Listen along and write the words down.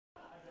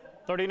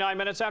39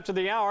 minutes after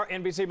the hour,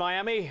 NBC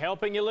Miami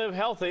helping you live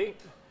healthy.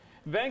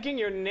 Banking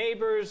your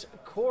neighbor's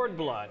cord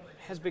blood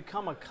has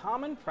become a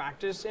common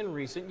practice in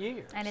recent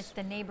years. And it's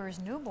the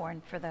neighbor's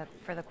newborn for the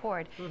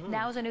cord.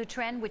 Now's a new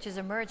trend which is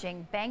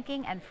emerging,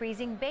 banking and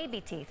freezing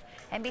baby teeth.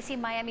 NBC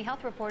Miami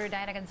health reporter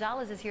Diana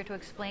Gonzalez is here to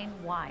explain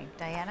why.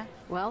 Diana?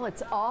 Well,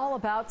 it's all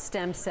about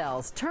stem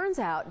cells. Turns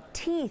out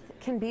teeth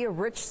can be a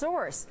rich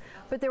source,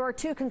 but there are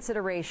two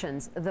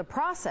considerations: the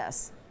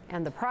process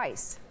and the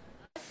price.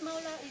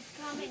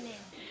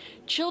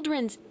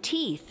 Children's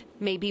teeth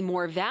may be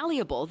more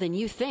valuable than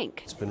you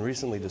think. It's been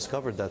recently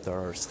discovered that there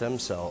are stem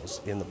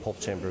cells in the pulp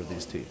chamber of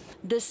these teeth.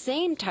 The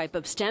same type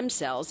of stem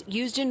cells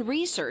used in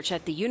research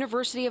at the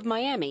University of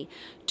Miami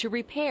to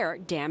repair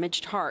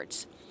damaged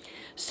hearts.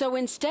 So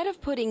instead of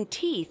putting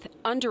teeth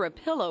under a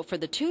pillow for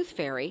the tooth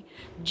fairy,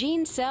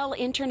 GeneCell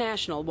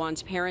International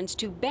wants parents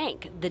to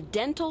bank the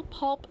dental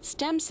pulp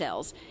stem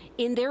cells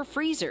in their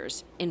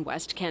freezers in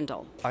West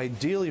Kendall.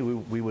 Ideally,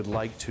 we would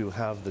like to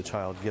have the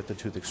child get the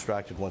tooth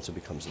extracted once it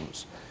becomes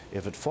loose.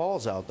 If it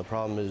falls out, the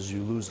problem is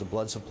you lose the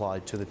blood supply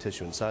to the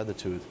tissue inside the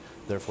tooth,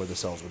 therefore the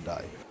cells would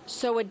die.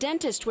 So a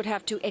dentist would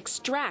have to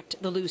extract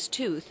the loose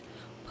tooth,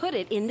 put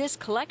it in this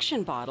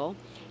collection bottle,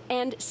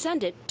 and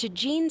send it to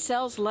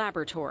GeneCell's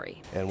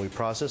laboratory. And we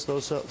process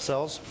those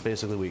cells.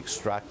 Basically, we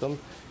extract them,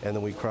 and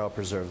then we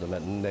cryopreserve them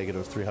at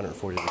negative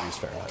 340 degrees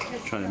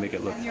Fahrenheit. Trying to make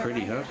it look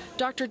pretty, huh?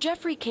 Dr.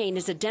 Jeffrey Kane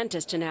is a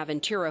dentist in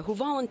Aventura who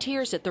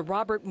volunteers at the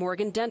Robert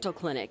Morgan Dental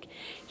Clinic.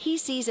 He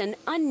sees an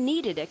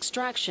unneeded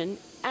extraction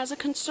as a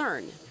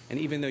concern. And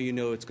even though you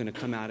know it's going to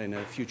come out in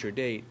a future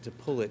date, to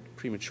pull it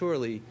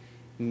prematurely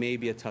may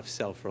be a tough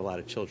sell for a lot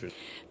of children.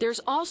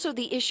 There's also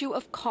the issue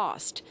of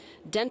cost.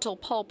 Dental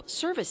pulp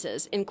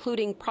services,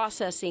 including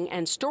processing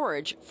and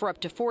storage for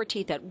up to 4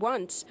 teeth at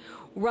once,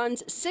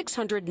 runs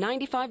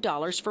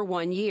 $695 for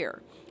 1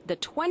 year. The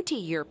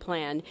 20-year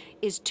plan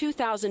is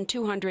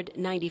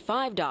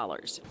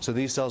 $2,295. So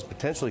these cells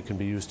potentially can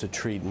be used to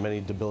treat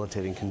many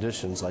debilitating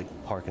conditions like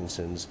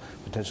Parkinson's,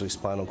 potentially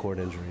spinal cord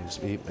injuries,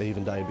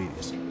 even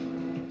diabetes.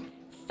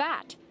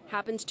 Fat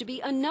happens to be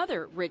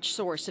another rich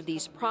source of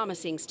these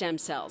promising stem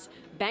cells.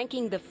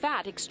 Banking the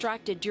fat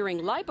extracted during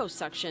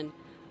liposuction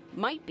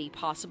might be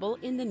possible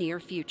in the near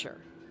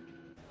future.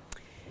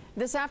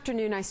 This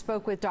afternoon, I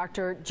spoke with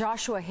Dr.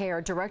 Joshua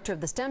Hare, director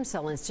of the Stem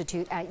Cell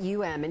Institute at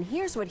UM, and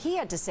here's what he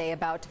had to say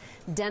about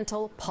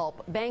dental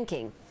pulp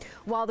banking.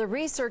 While the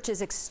research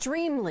is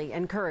extremely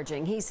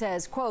encouraging, he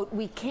says, quote,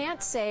 "We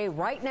can't say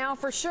right now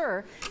for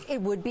sure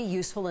it would be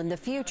useful in the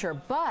future,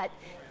 but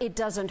it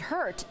doesn't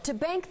hurt to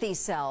bank these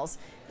cells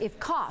if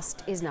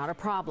cost is not a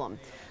problem."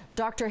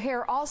 Dr.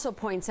 Hare also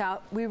points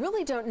out we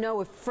really don't know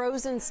if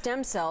frozen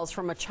stem cells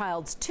from a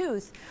child's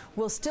tooth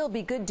will still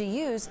be good to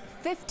use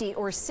 50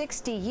 or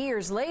 60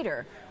 years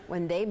later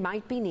when they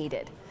might be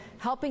needed.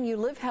 Helping you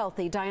live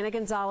healthy, Diana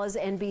Gonzalez,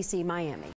 NBC Miami.